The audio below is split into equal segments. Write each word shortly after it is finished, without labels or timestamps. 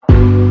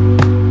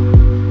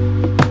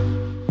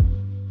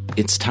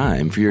It's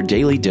time for your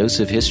daily dose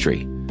of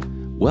history.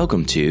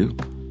 Welcome to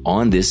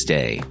On This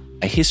Day,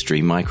 a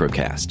history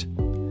microcast.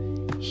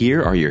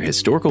 Here are your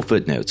historical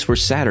footnotes for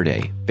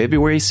Saturday,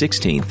 February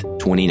 16th,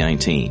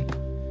 2019.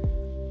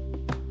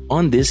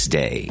 On this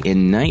day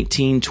in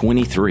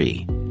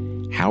 1923,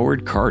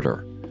 Howard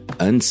Carter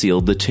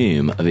unsealed the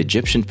tomb of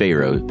Egyptian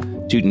pharaoh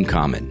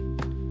Tutankhamun.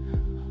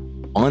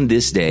 On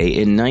this day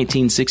in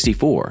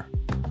 1964,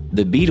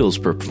 the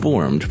Beatles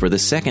performed for the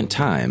second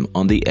time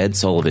on The Ed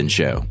Sullivan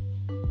Show.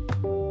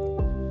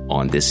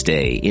 On this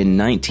day in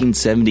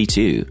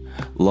 1972,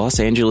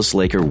 Los Angeles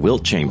Laker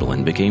Wilt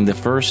Chamberlain became the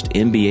first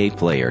NBA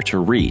player to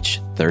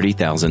reach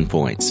 30,000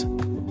 points.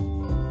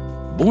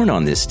 Born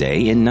on this day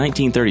in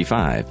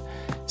 1935,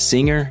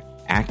 singer,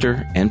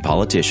 actor, and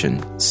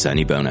politician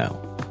Sonny Bono.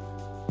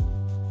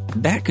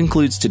 That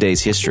concludes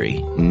today's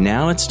history.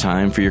 Now it's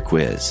time for your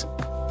quiz.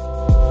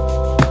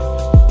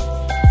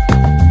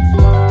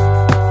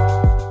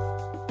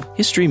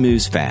 History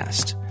moves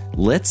fast.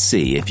 Let's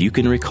see if you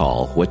can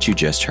recall what you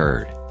just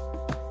heard.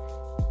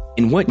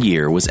 In what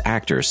year was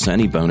actor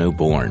Sonny Bono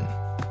born?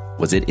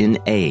 Was it in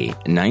A,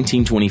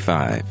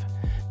 1925,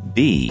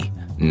 B,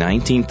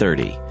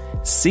 1930,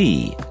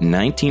 C,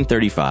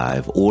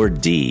 1935, or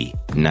D,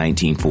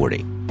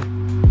 1940?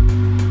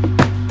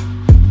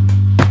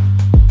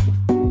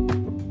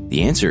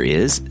 The answer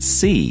is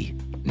C,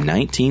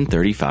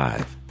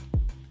 1935.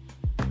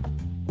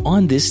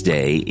 On this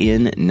day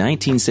in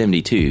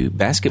 1972,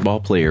 basketball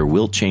player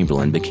Wilt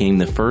Chamberlain became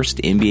the first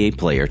NBA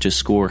player to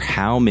score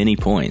how many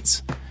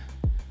points?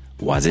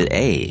 Was it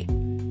A,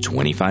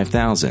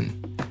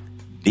 25,000,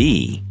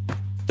 B,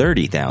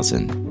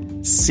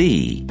 30,000,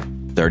 C,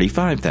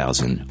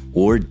 35,000,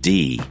 or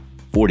D,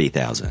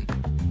 40,000?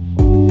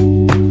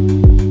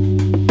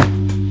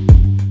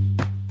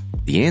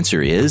 The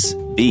answer is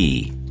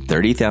B,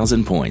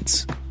 30,000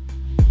 points.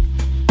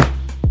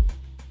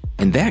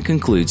 And that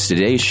concludes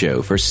today's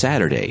show for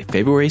Saturday,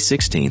 February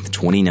 16th,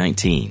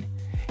 2019.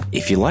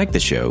 If you like the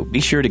show,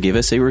 be sure to give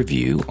us a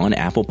review on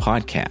Apple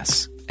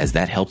Podcasts, as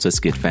that helps us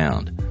get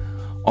found.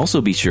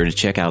 Also, be sure to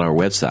check out our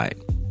website.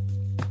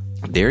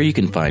 There you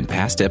can find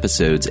past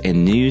episodes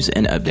and news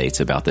and updates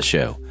about the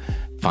show.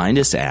 Find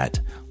us at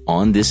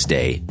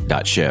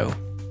onthisday.show.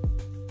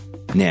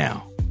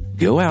 Now,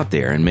 go out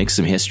there and make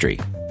some history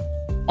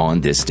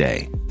on this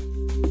day.